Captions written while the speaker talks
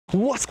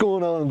What's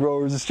going on,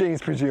 growers? It's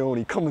James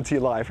Prigioni coming to you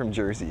live from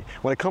Jersey.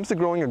 When it comes to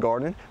growing a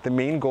garden, the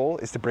main goal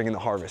is to bring in the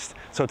harvest.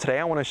 So today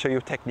I want to show you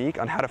a technique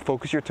on how to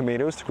focus your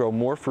tomatoes to grow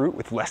more fruit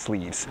with less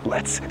leaves.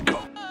 Let's go!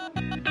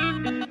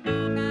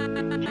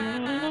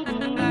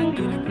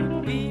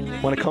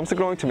 When it comes to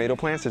growing tomato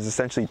plants, there's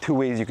essentially two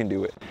ways you can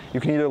do it.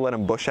 You can either let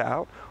them bush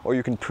out, or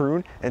you can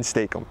prune and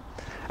stake them.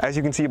 As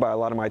you can see by a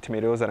lot of my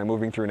tomatoes that I'm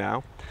moving through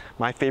now,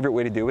 my favorite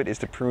way to do it is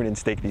to prune and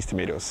stake these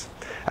tomatoes.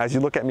 As you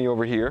look at me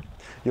over here,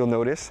 you'll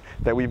notice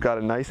that we've got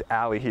a nice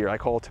alley here. I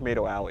call it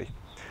Tomato Alley.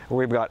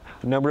 We've got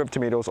a number of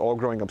tomatoes all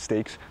growing up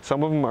stakes.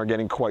 Some of them are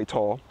getting quite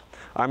tall.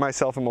 I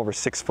myself am over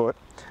 6 foot,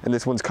 and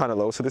this one's kind of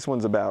low, so this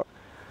one's about,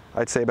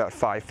 I'd say about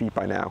 5 feet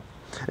by now.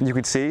 And you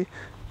can see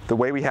the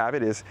way we have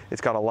it is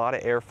it's got a lot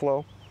of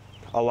airflow,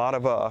 a lot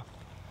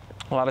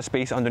of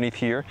space underneath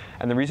here,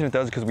 and the reason it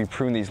does is because we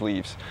prune these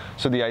leaves.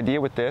 So the idea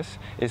with this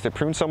is to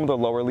prune some of the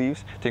lower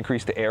leaves to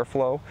increase the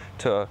airflow,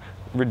 to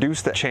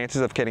reduce the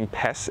chances of getting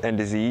pests and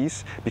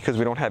disease because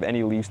we don't have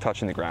any leaves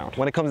touching the ground.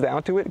 When it comes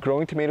down to it,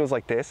 growing tomatoes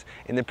like this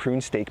in the prune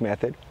stake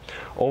method,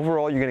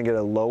 overall you're going to get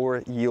a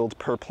lower yield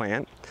per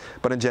plant,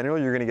 but in general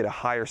you're going to get a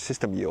higher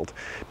system yield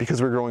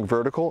because we're growing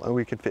vertical and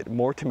we can fit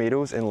more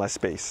tomatoes in less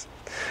space.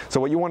 So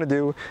what you want to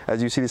do,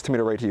 as you see this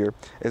tomato right here,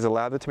 is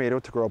allow the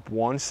tomato to grow up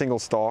one single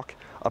stalk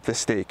up the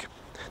stake.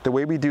 The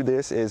way we do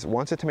this is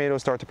once the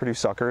tomatoes start to produce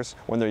suckers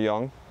when they're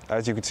young,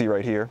 as you can see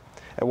right here,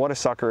 and what a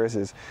sucker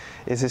is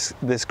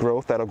this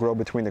growth that'll grow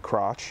between the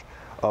crotch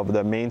of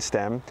the main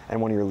stem and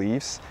one of your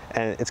leaves,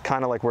 and it's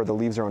kind of like where the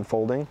leaves are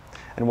unfolding,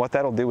 and what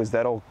that'll do is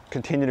that'll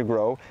continue to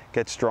grow,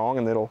 get strong,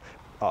 and it'll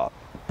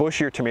bush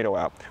your tomato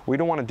out. We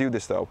don't want to do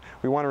this though.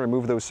 We want to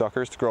remove those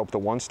suckers to grow up to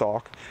one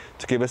stalk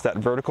to give us that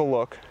vertical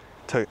look,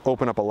 to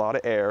open up a lot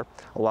of air,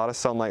 a lot of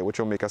sunlight, which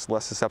will make us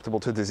less susceptible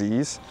to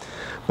disease.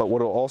 But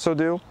what it'll also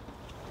do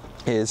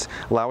is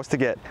allow us to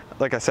get,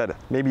 like I said,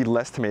 maybe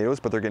less tomatoes,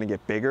 but they're going to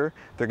get bigger.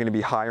 They're going to be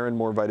higher in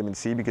more vitamin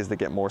C because they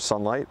get more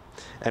sunlight.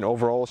 And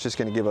overall, it's just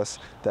going to give us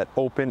that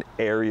open,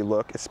 airy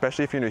look,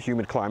 especially if you're in a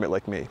humid climate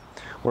like me.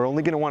 We're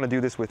only going to want to do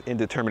this with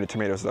indeterminate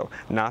tomatoes though,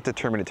 not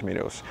determinate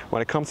tomatoes.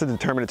 When it comes to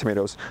determinate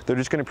tomatoes, they're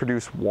just going to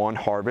produce one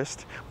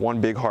harvest,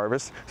 one big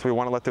harvest. So we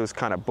want to let those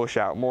kind of bush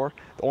out more.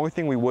 The only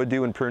thing we would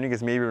do in pruning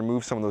is maybe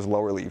remove some of those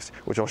lower leaves,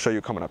 which I'll show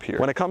you coming up here.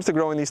 When it comes to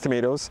growing these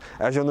tomatoes,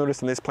 as you'll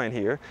notice in this plant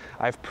here,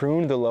 I've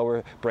pruned the lower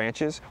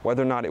branches,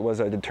 whether or not it was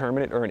a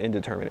determinate or an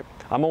indeterminate.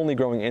 I'm only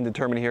growing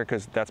indeterminate here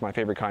because that's my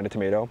favorite kind of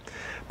tomato.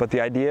 But the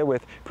idea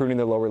with pruning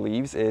the lower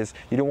leaves is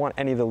you don't want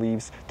any of the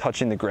leaves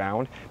touching the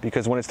ground,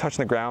 because when it's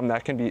touching the ground,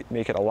 that can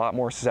make it a lot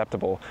more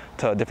susceptible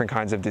to different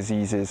kinds of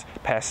diseases,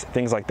 pests,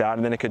 things like that,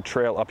 and then it could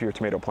trail up your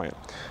tomato plant.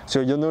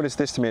 So you'll notice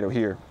this tomato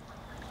here,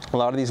 a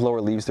lot of these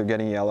lower leaves, they're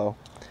getting yellow,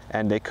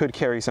 and they could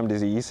carry some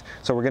disease,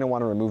 so we're going to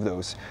want to remove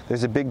those.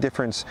 There's a big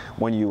difference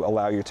when you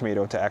allow your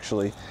tomato to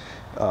actually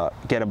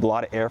get a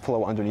lot of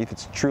airflow underneath.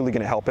 It's truly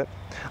going to help it.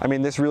 I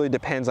mean, this really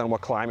depends on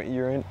what climate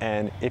you're in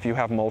and if you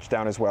have mulch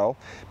down as well,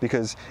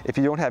 because if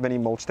you don't have any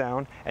mulch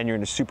down and you're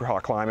in a super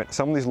hot climate,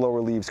 some of these lower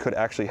leaves could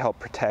actually help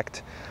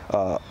protect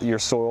your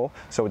soil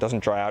so it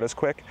doesn't dry out as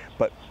quick.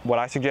 But what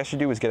I suggest you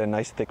do is get a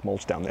nice thick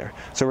mulch down there.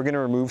 So we're going to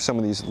remove some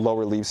of these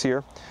lower leaves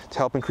here to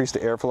help increase the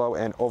airflow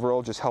and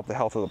overall just help the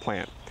health of the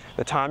plant.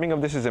 The timing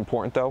of this is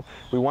important though.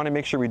 We want to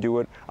make sure we do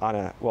it on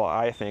a, well,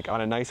 I think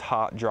on a nice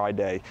hot dry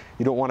day.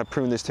 You don't want to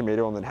prune this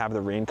tomato and then have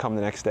the rain come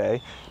the next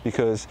day,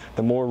 because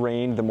the more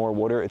rain, the more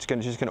water, it's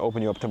just going to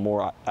open you up to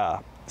more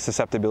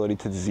susceptibility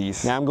to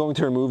disease. Now I'm going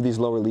to remove these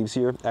lower leaves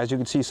here. As you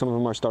can see, some of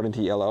them are starting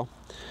to yellow.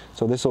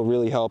 So this will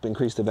really help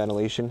increase the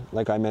ventilation,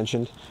 like I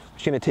mentioned. I'm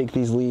just going to take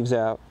these leaves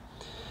out.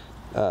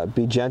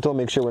 Be gentle,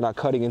 make sure we're not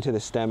cutting into the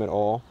stem at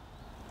all.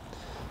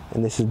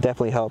 And this has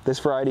definitely helped. This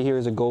variety here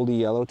is a goldy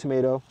yellow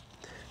tomato.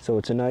 So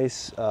it's a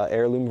nice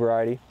heirloom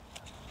variety.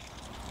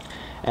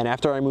 And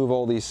after I move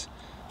all these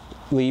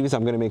leaves,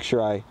 I'm going to make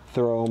sure I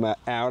throw them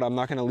out. I'm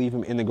not going to leave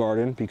them in the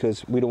garden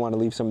because we don't want to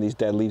leave some of these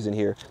dead leaves in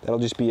here. That'll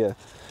just be an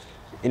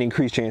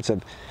increased chance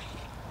of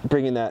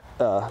bringing that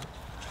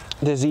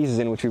diseases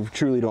in, which we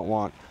truly don't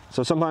want.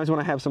 So sometimes when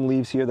I have some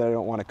leaves here that I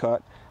don't want to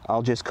cut,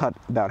 I'll just cut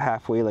about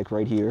halfway, like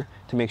right here,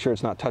 to make sure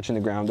it's not touching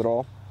the ground at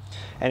all.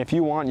 And if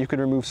you want, you could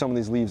remove some of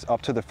these leaves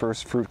up to the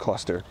first fruit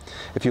cluster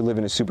if you live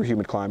in a super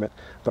humid climate.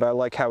 But I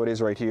like how it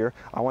is right here.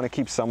 I want to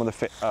keep some of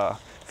the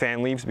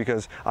fan leaves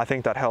because I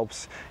think that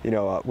helps, you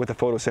know, with the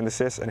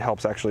photosynthesis, and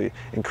helps actually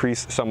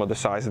increase some of the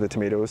size of the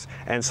tomatoes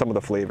and some of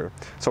the flavor.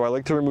 So I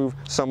like to remove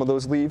some of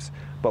those leaves,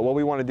 but what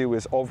we want to do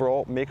is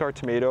overall make our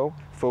tomato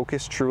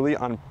focus truly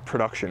on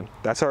production.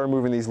 That's how we're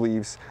removing these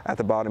leaves at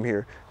the bottom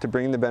here, to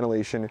bring the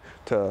ventilation,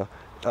 to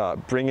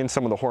bring in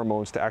some of the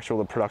hormones to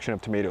actual production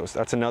of tomatoes.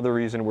 That's another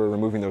reason we're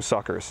removing those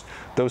suckers.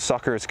 Those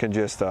suckers can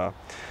just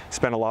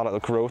spend a lot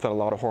of growth and a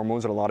lot of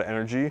hormones and a lot of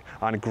energy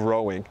on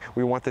growing.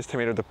 We want this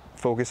tomato to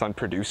focus on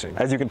producing.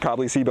 As you can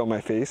probably see by my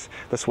face,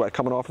 the sweat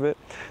coming off of it,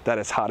 that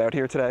it's hot out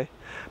here today.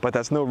 But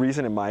that's no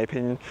reason, in my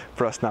opinion,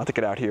 for us not to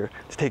get out here,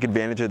 to take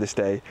advantage of this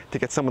day, to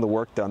get some of the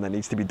work done that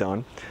needs to be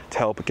done, to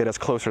help get us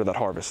closer to that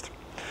harvest.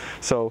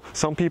 So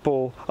some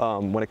people,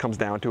 when it comes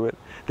down to it,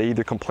 they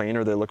either complain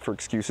or they look for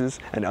excuses,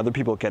 and other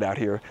people get out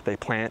here, they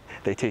plant,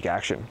 they take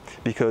action,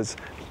 because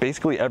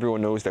basically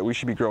everyone knows that we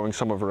should be growing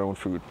some of our own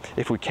food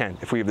if we can,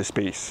 if we have the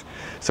space.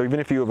 So even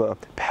if you have a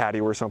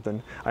patio or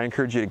something, I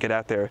encourage you to get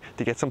out there,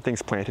 to get some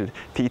things planted,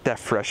 to eat that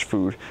fresh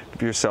food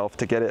for yourself,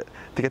 to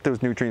get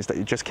those nutrients that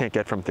you just can't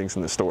get from things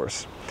in the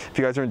stores. If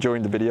you guys are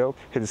enjoying the video,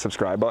 hit the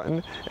subscribe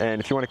button,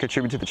 and if you want to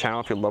contribute to the channel,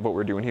 if you love what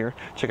we're doing here,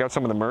 check out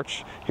some of the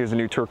merch. Here's a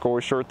new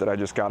turquoise shirt that I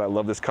just got. I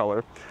love this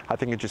color. I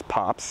think it just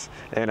pops,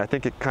 and I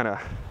think it kind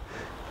of,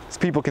 so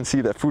people can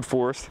see that food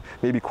forest,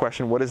 maybe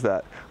question, what is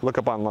that? Look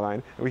up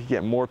online, and we can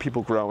get more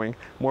people growing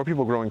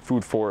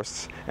food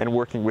forests and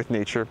working with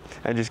nature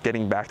and just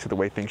getting back to the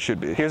way things should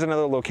be. Here's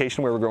another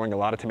location where we're growing a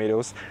lot of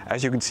tomatoes.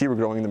 As you can see, we're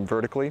growing them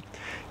vertically,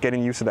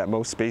 getting use of that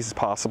most space as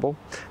possible.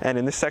 And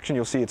in this section,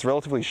 you'll see it's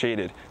relatively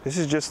shaded. This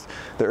is just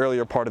the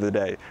earlier part of the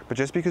day, but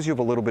just because you have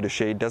a little bit of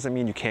shade doesn't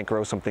mean you can't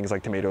grow some things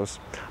like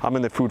tomatoes. I'm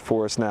in the food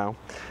forest now.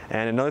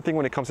 And another thing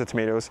when it comes to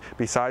tomatoes,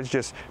 besides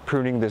just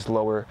pruning this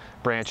lower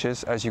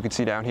branches, as you can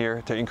see down here,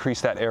 to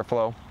increase that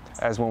airflow,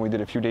 as when we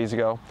did a few days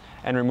ago,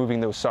 and removing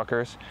those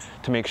suckers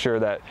to make sure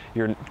that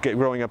you're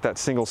growing up that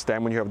single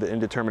stem when you have the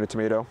indeterminate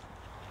tomato.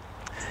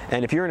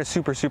 And if you're in a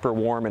super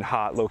warm and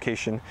hot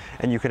location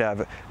and you could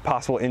have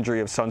possible injury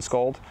of sun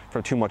scald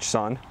from too much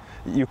sun,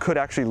 you could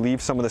actually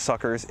leave some of the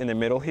suckers in the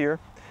middle here.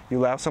 You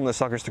allow some of the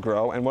suckers to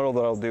grow, and what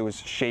that'll do is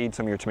shade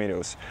some of your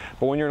tomatoes.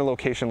 But when you're in a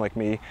location like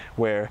me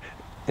where,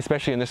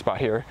 especially in this spot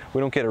here, we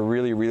don't get a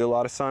really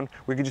lot of sun,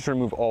 we can just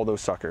remove all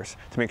those suckers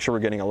to make sure we're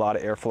getting a lot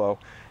of airflow.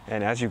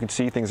 And as you can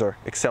see, things are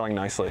excelling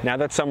nicely. Now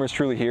that summer is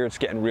truly here, it's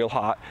getting real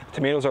hot.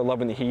 Tomatoes are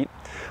loving the heat,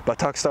 but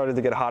Tuck started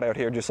to get hot out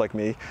here just like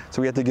me, so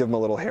we had to give him a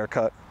little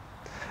haircut.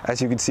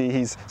 As you can see,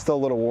 he's still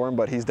a little warm,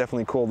 but he's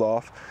definitely cooled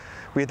off.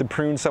 We had to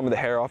prune some of the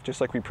hair off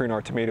just like we prune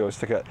our tomatoes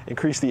to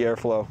increase the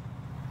airflow,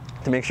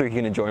 to make sure he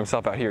can enjoy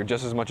himself out here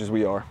just as much as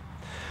we are.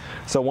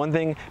 So one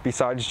thing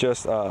besides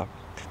just to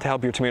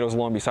help your tomatoes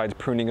along, besides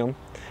pruning them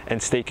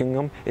and staking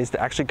them, is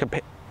to actually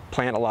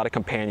plant a lot of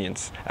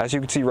companions. As you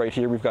can see right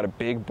here, we've got a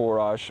big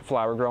borage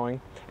flower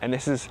growing, and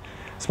this is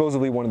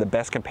supposedly one of the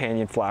best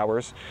companion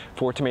flowers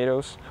for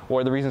tomatoes.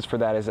 One of the reasons for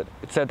that is that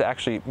it's said to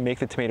actually make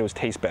the tomatoes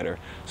taste better.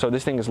 So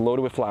this thing is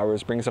loaded with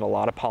flowers, brings in a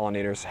lot of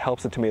pollinators,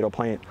 helps the tomato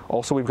plant.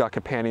 Also, we've got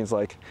companions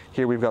like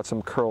here, we've got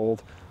some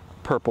curled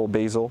purple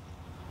basil,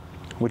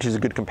 which is a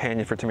good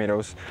companion for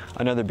tomatoes.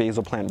 Another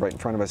basil plant right in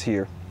front of us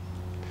here.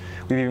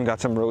 We've even got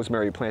some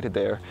rosemary planted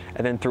there.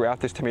 And then throughout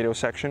this tomato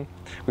section,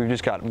 we've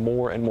just got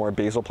more and more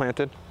basil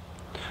planted.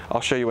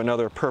 I'll show you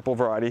another purple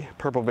variety,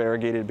 purple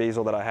variegated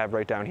basil that I have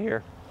right down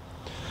here.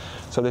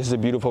 So this is a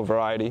beautiful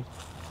variety.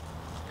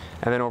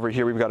 And then over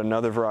here, we've got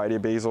another variety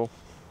of basil.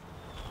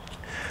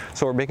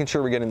 So we're making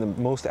sure we're getting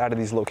the most out of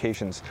these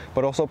locations,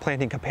 but also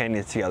planting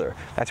companions together.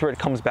 That's where it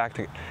comes back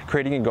to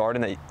creating a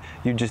garden that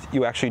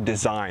you actually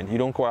design. You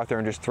don't go out there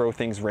and just throw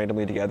things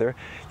randomly together.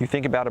 You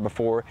think about it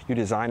before, you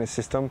design a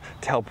system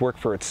to help work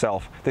for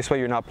itself. This way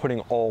you're not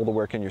putting all the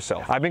work in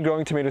yourself. I've been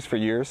growing tomatoes for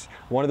years.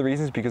 One of the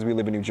reasons, because we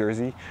live in New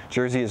Jersey.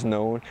 Jersey is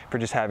known for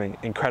just having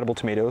incredible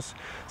tomatoes.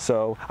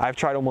 So I've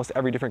tried almost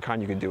every different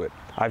kind you can do it.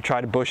 I've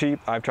tried bushy,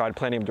 I've tried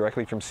planting them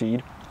directly from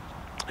seed.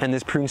 And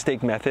this prune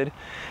stake method,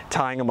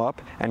 tying them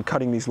up and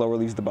cutting these lower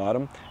leaves at the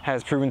bottom,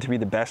 has proven to be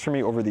the best for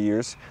me over the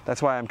years.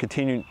 That's why I'm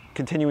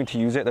continuing to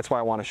use it. That's why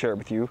I want to share it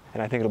with you.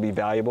 And I think it'll be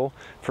valuable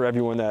for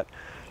everyone that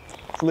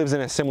lives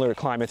in a similar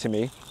climate to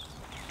me.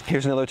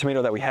 Here's another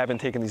tomato that we haven't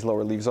taken these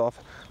lower leaves off.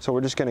 So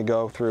we're just going to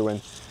go through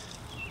and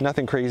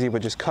nothing crazy,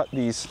 but just cut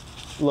these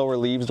lower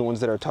leaves, the ones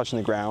that are touching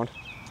the ground.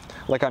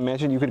 Like I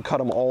mentioned, you could cut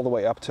them all the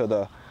way up to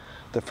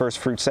the first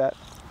fruit set.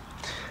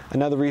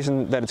 Another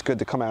reason that it's good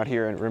to come out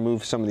here and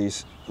remove some of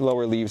these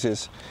lower leaves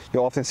is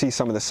you'll often see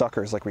some of the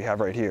suckers like we have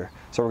right here.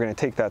 So we're going to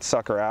take that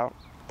sucker out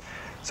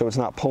so it's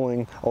not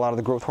pulling a lot of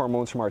the growth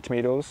hormones from our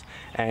tomatoes.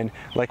 And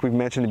like we've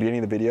mentioned at the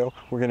beginning of the video,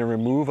 we're going to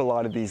remove a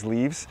lot of these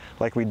leaves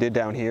like we did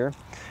down here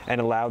and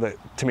allow the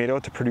tomato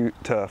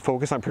to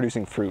focus on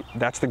producing fruit.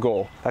 That's the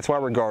goal. That's why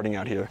we're gardening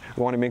out here.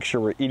 We want to make sure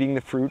we're eating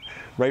the fruit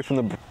right from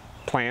the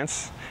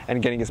plants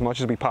and getting as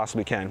much as we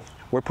possibly can.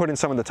 We're putting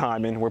some of the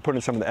time in, we're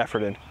putting some of the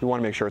effort in. We want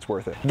to make sure it's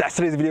worth it. That's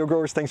today's video,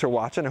 growers. Thanks for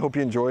watching. I hope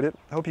you enjoyed it.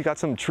 I hope you got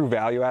some true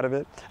value out of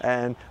it.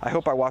 And I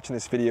hope by watching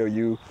this video,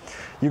 you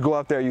go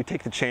out there, you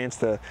take the chance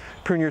to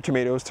prune your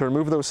tomatoes, to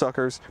remove those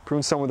suckers,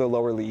 prune some of the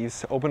lower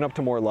leaves, open up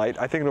to more light.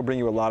 I think it'll bring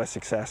you a lot of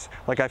success.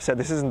 Like I've said,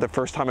 this isn't the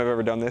first time I've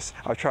ever done this.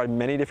 I've tried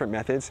many different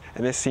methods,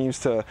 and this seems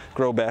to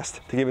grow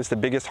best, to give us the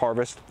biggest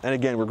harvest. And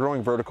again, we're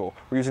growing vertical.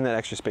 We're using that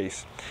extra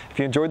space. If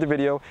you enjoyed the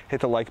video, hit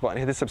the like button,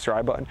 hit the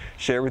subscribe button,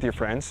 share it with your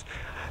friends.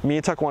 Me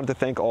and Tuck wanted to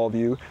thank all of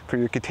you for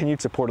your continued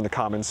support in the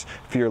comments,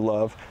 for your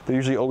love. They're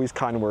usually always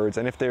kind words,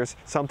 and if there's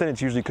something,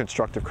 it's usually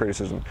constructive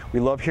criticism. We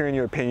love hearing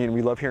your opinion,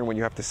 we love hearing what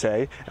you have to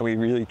say, and we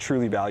really,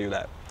 truly value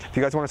that. If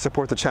you guys want to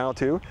support the channel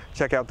too,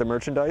 check out the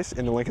merchandise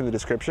in the link in the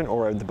description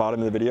or at the bottom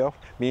of the video.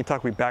 Me and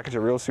Tuck will be back at you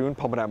real soon,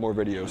 pumping out more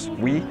videos.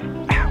 We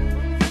out.